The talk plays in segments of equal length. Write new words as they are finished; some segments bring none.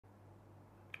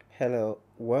Hello,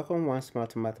 welcome once more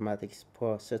to Mathematics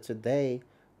Pro. So today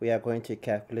we are going to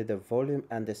calculate the volume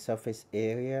and the surface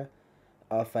area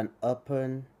of an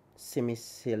open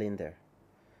semi-cylinder.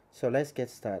 So let's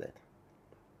get started.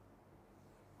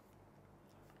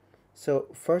 So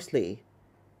firstly,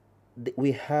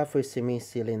 we have a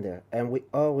semi-cylinder and we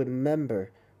all remember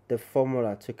the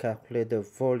formula to calculate the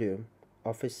volume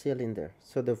of a cylinder.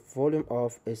 So the volume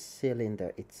of a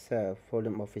cylinder itself,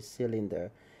 volume of a cylinder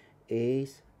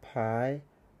is pi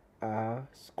r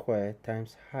squared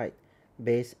times height,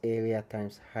 base area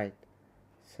times height.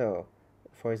 So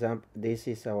for example, this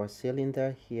is our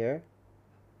cylinder here.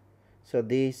 So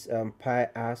this pi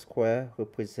r squared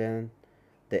represent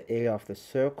the area of the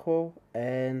circle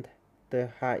and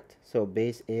the height. So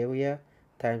base area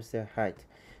times the height.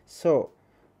 So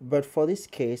but for this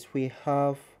case we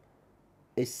have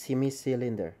a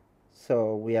semi-cylinder,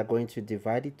 so we are going to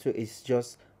divide it to, it's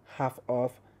just half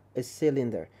of a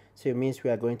cylinder, so it means we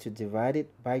are going to divide it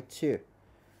by 2.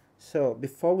 So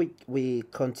before we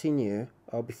continue,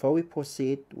 or before we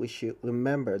proceed, we should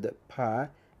remember that pi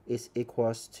is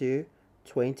equals to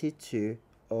 22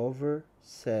 over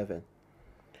 7.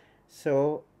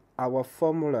 So our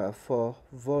formula for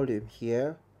volume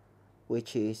here,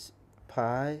 which is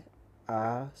pi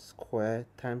r squared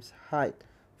times height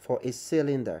for a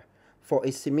cylinder. For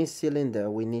a semi-cylinder,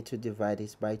 we need to divide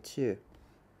this by 2.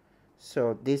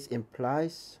 So this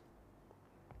implies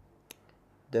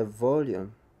the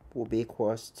volume will be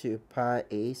equals to pi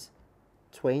is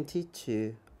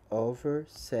 22 over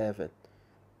 7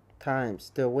 times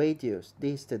the radius.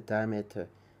 This is the diameter.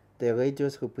 The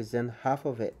radius represents half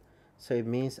of it, so it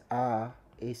means r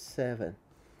is 7.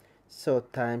 So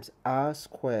times r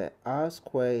squared. R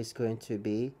squared is going to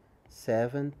be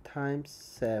 7 times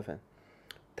 7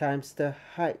 times the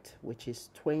height, which is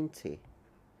 20,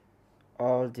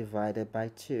 all divided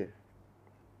by 2.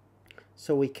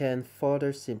 So we can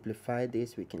further simplify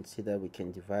this. We can see that we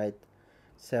can divide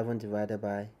 7 divided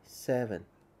by 7,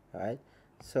 right?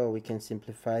 So we can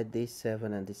simplify this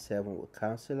 7 and this 7 will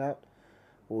cancel out.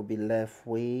 We'll be left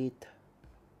with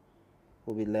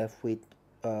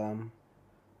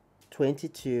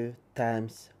 22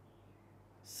 times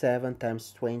 7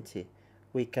 times 20.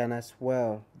 We can as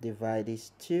well divide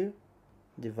this 2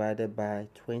 divided by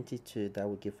 22. That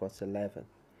will give us 11.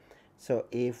 So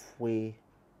if we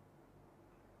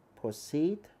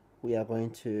proceed, we are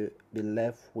going to be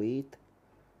left with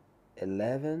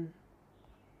 11.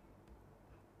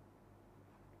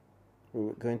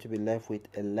 We're going to be left with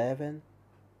 11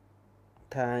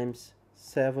 times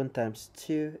 7 times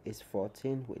 2 is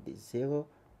 14, with the 0,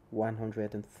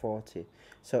 140.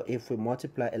 So if we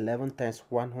multiply 11 times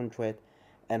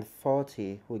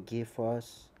 140, will give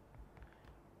us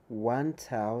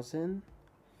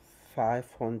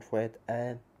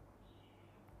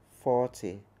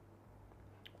 1540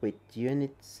 with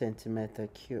unit centimeter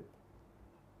cube.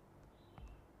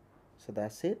 So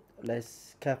that's it.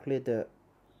 Let's calculate the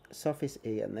surface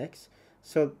area next.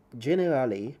 So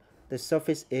generally, the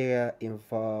surface area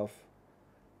involves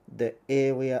the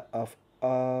area of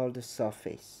all the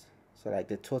surface, so like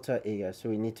the total area. So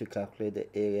we need to calculate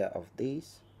the area of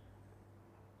this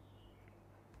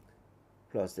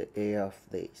plus the area of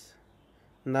this.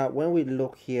 Now when we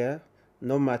look here,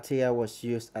 no material was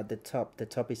used at the top. The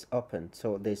top is open,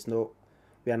 so there's no,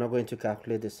 we are not going to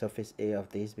calculate the surface area of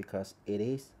this because it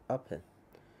is open.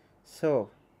 So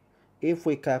if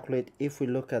we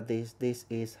look at this, this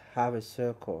is half a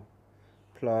circle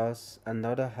plus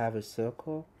another half a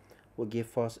circle will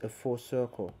give us a full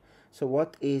circle. So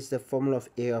what is the formula of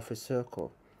area of a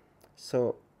circle?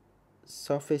 So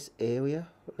surface area,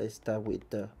 let's start with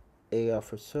the area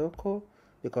of a circle,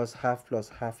 because half plus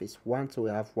half is 1, so we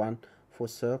have 1 full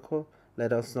circle.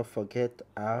 Let us not forget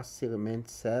r still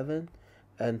remains 7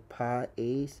 and pi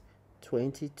is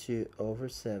 22 over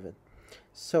 7.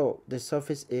 So the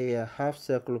surface area, half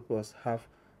circle plus half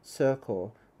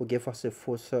circle, will give us a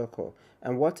full circle.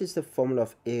 And what is the formula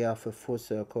of area of a full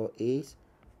circle? Is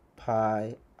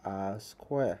pi r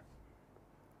squared.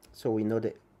 So we know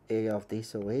the area of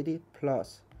this already,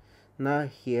 plus now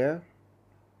here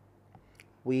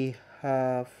we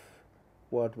have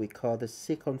what we call the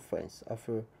circumference of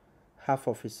a half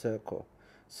of a circle.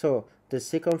 So the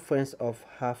circumference of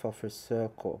half of a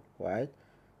circle, right,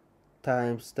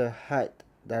 times the height,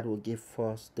 that will give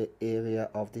us the area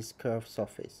of this curved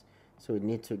surface. So we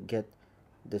need to get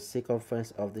the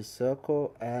circumference of the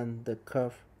circle and the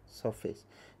curved surface.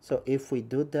 So if we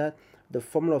do that, the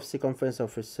formula of circumference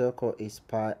of a circle is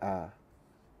pi r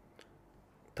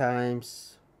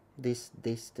times this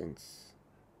distance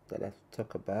that I've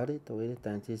talked about it already,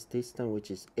 times this distance, which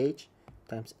is h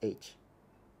times h.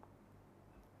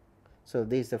 So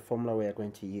this is the formula we are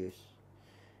going to use.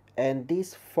 And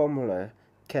this formula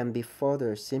can be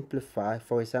further simplified.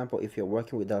 For example, if you're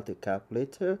working without a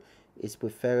calculator, it's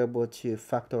preferable to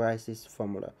factorize this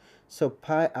formula. So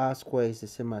pi r squared is the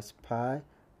same as pi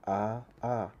r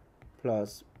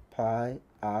plus pi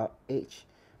rh.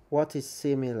 What is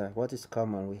similar? What is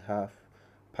common? We have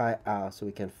pi r, so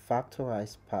we can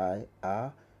factorize pi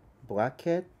r.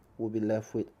 Bracket will be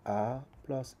left with r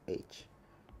plus h.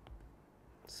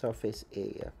 Surface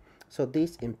area. So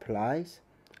this implies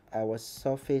our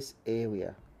surface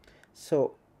area.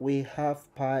 So we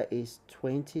have pi is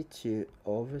 22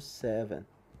 over 7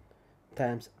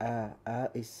 times r. R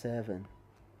is 7.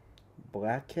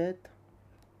 Bracket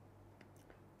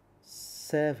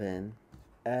 7,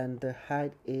 and the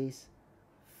height is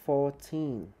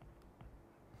 14.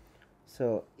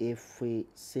 So if we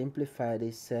simplify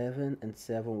this, 7 and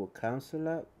 7 will cancel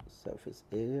out. Surface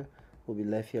area will be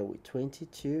left here with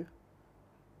 22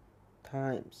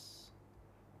 times.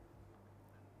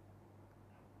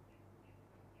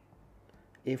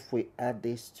 If we add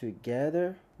this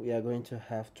together, we are going to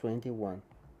have 21.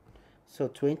 So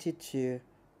 22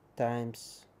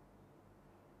 times,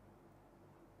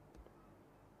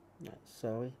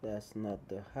 sorry, that's not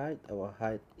the height. Our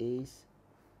height is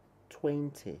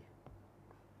 20.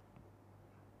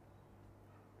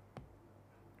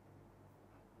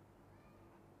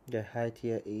 The height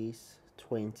here is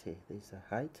 20. This is the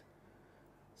height.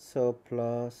 So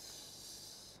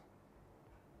plus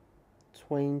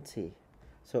 20.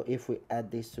 So if we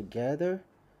add this together,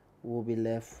 we'll be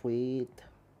left with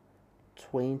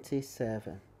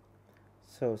 27.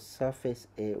 So surface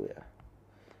area.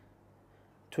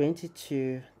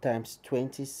 22 times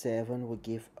 27 will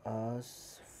give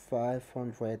us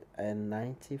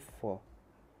 594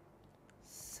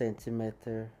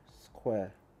 centimeter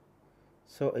square.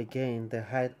 So again, the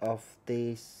height of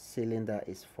this cylinder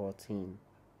is 14.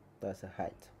 That's the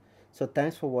height. So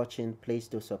thanks for watching. Please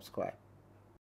do subscribe.